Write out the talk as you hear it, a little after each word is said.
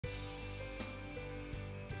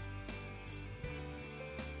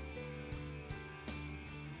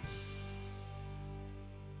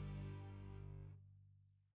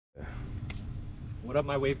What up,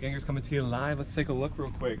 my wave gangers, coming to you live. Let's take a look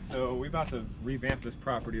real quick. So we're about to revamp this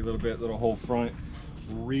property a little bit, little whole front,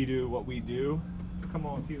 redo what we do. Come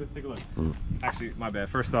on, T, let's take a look. Actually, my bad.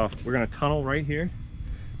 First off, we're gonna tunnel right here.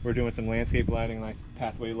 We're doing some landscape lighting, nice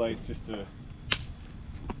pathway lights, just to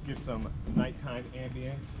give some nighttime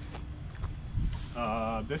ambience.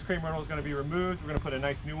 This crepe myrtle is going to be removed. We're going to put a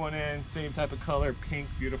nice new one in, same type of color, pink,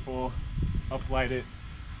 beautiful, uplight it.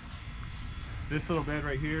 This little bed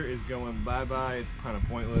right here is going bye-bye. It's kind of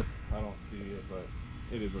pointless. I don't see it, but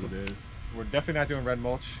it is what it is. We're definitely not doing red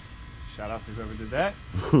mulch. Shout out to whoever did that.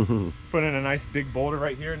 Put in a nice big boulder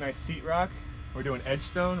right here, nice seat rock. We're doing edge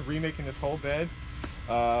stone, remaking this whole bed.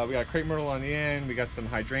 We got crepe myrtle on the end. We got some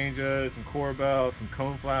hydrangeas, some corbel, some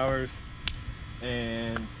cone flowers,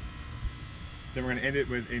 and then we're gonna end it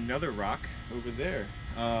with another rock over there.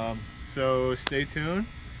 So stay tuned.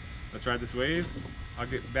 Let's ride this wave. I'll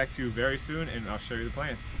get back to you very soon and I'll show you the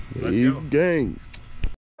plants. Let's go. Gang.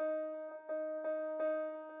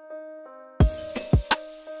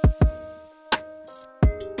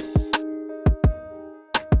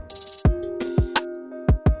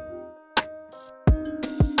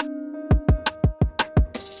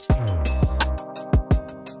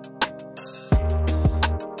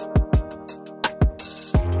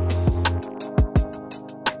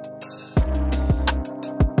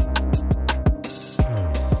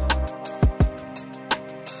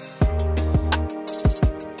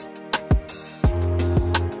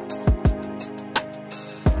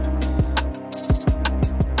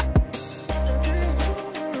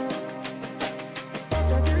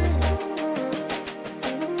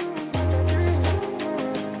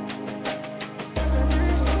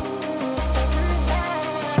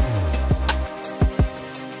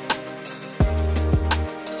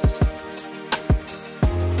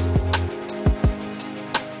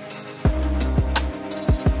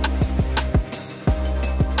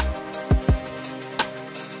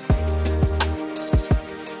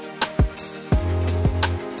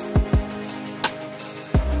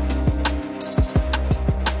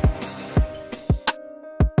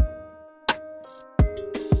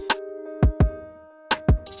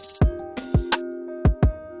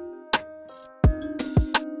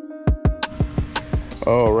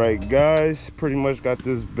 All right, guys, pretty much got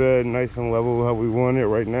this bed nice and level how we want it.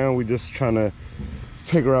 Right now we just trying to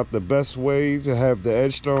figure out the best way to have the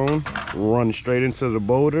edge stone run straight into the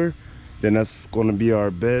boulder. Then that's going to be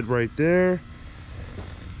our bed right there.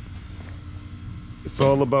 It's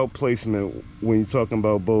all about placement when you're talking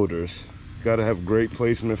about boulders. You gotta have great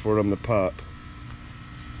placement for them to pop.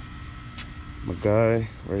 My guy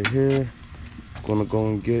right here gonna go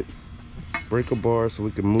and get breaker bar so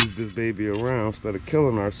we can move this baby around instead of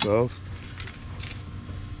killing ourselves.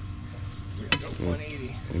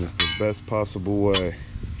 And it's the best possible way.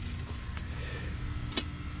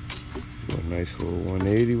 A nice little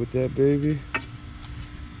 180 with that baby.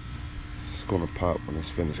 It's gonna pop when it's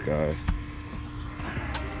finished, guys.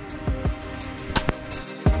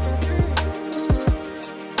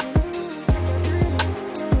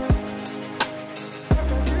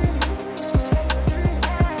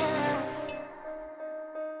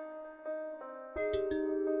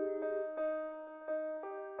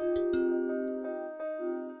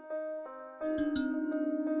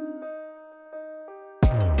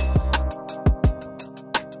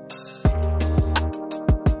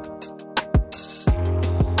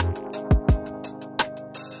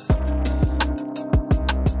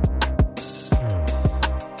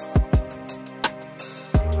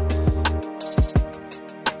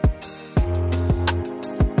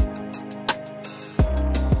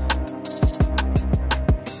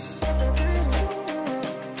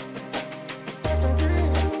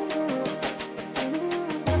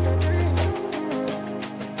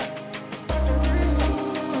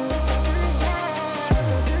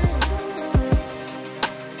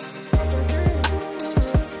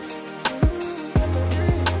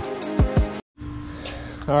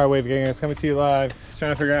 All right, wave gangers, coming to you live. Just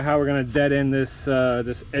trying to figure out how we're gonna dead end this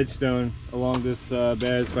this edge stone along this bed.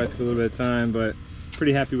 It's about to take a little bit of time, but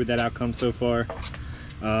pretty happy with that outcome so far.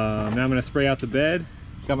 Now I'm gonna spray out the bed.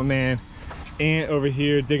 Got my man Ant over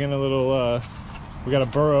here digging a little. We gotta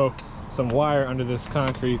burrow some wire under this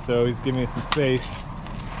concrete, so he's giving me some space,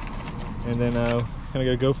 and then kind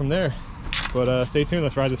of go from there. But stay tuned.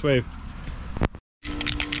 Let's ride this wave.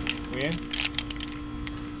 We in?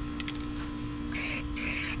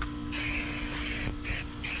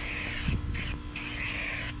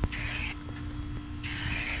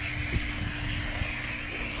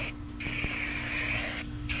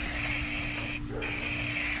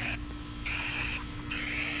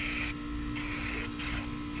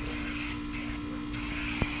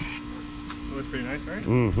 nice, right?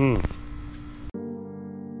 Mm-hmm.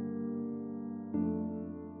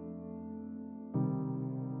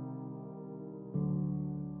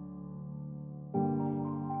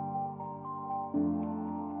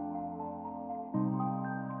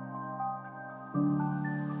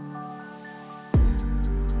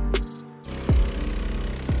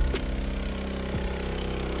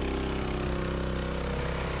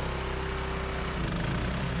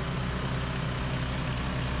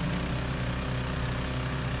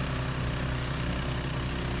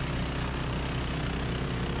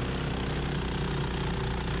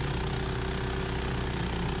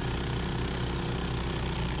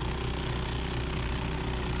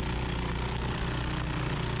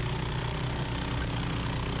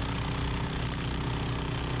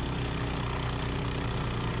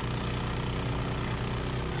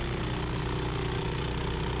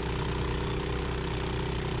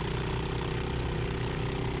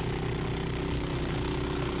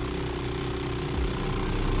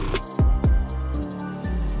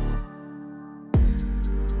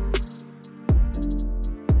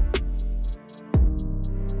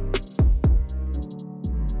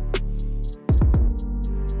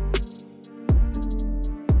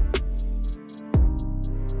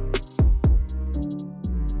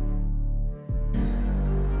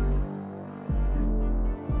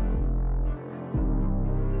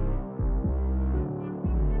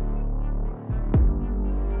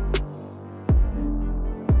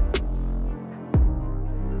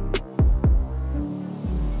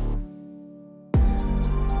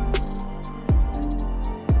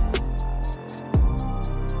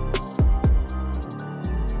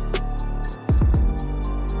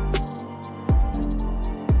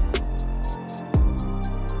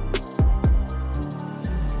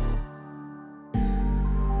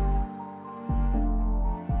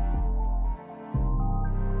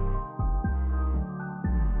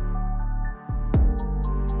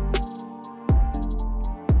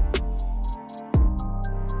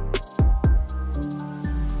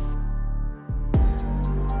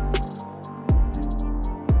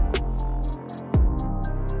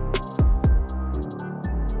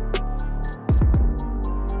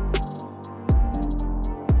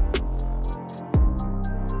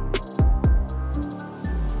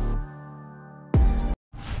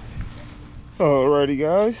 Alrighty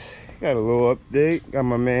guys, got a little update. Got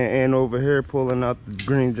my man Ann over here pulling out the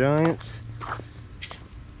green giants.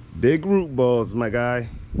 Big root balls, my guy.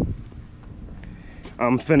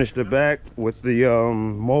 I'm finished the back with the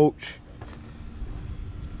mulch.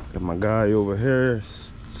 Got my guy over here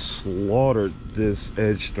slaughtered this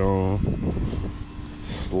edge stone.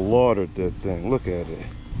 Slaughtered that thing, look at it.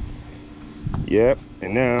 Yep,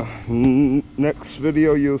 and now next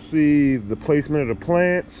video you'll see the placement of the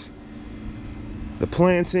plants, the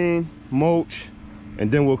planting, mulch,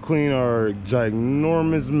 and then we'll clean our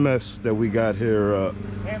ginormous mess that we got here up.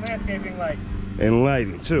 And landscaping light. And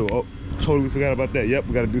lighting too. Oh, totally forgot about that. Yep,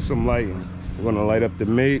 we got to do some lighting. We're gonna light up the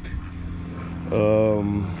MAPE,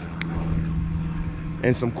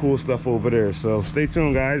 and some cool stuff over there. So stay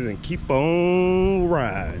tuned guys and keep on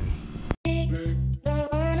riding.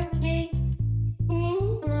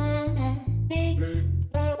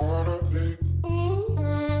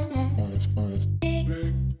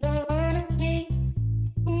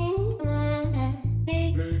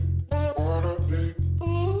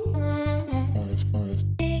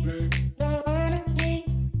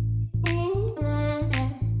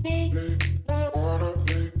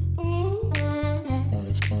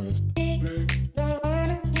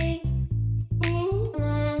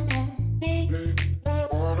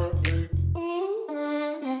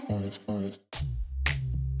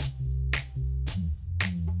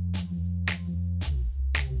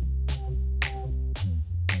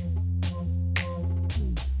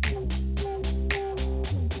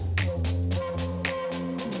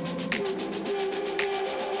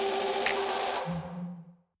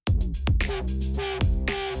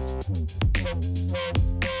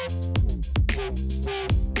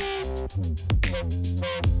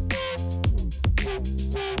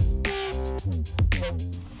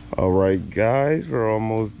 All right guys, we're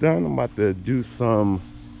almost done. I'm about to do some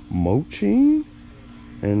mulching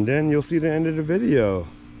and then you'll see the end of the video.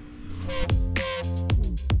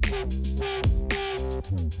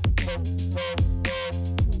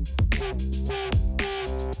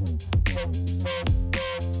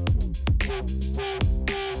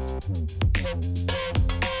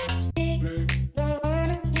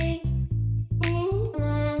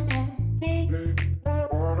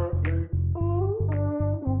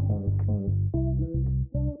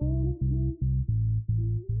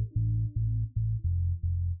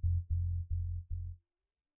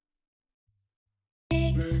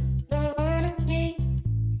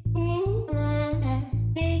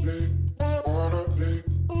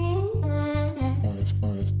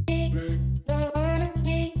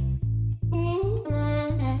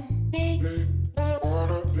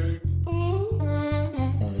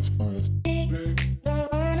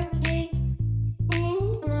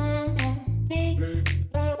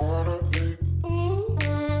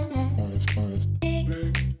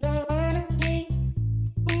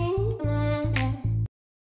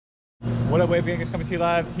 What up, WAVEGANG is coming to you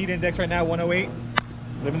live. Heat index right now 108.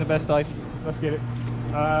 Living the best life. Let's get it.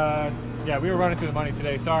 Yeah, we were running through the money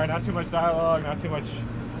today. Sorry, not too much dialogue, not too much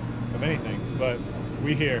of anything, but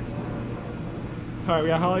we here. All right, we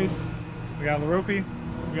got Hollies, we got LaRope,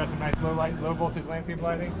 we got some nice low voltage landscape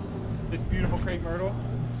lighting. This beautiful crepe myrtle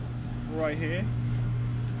right here.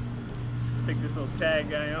 Take this little tag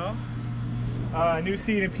guy off. New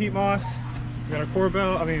seed in peat moss. We got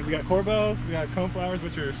our we got corbels, we got coneflowers,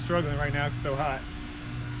 which are struggling right now because it's so hot.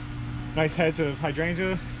 Nice heads of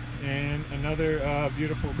hydrangea, and another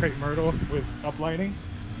beautiful crepe myrtle with uplighting.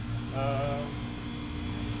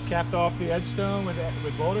 Capped off the edge stone with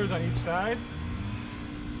boulders on each side,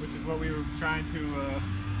 which is what we were trying to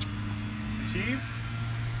achieve.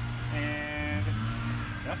 And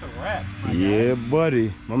that's a wrap, my guy.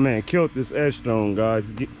 Buddy. My man killed this edge stone, guys.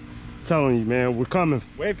 Telling you, man, we're coming.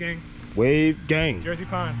 WAVEGANG. Wave gang. Jersey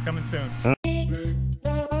Ponds coming soon.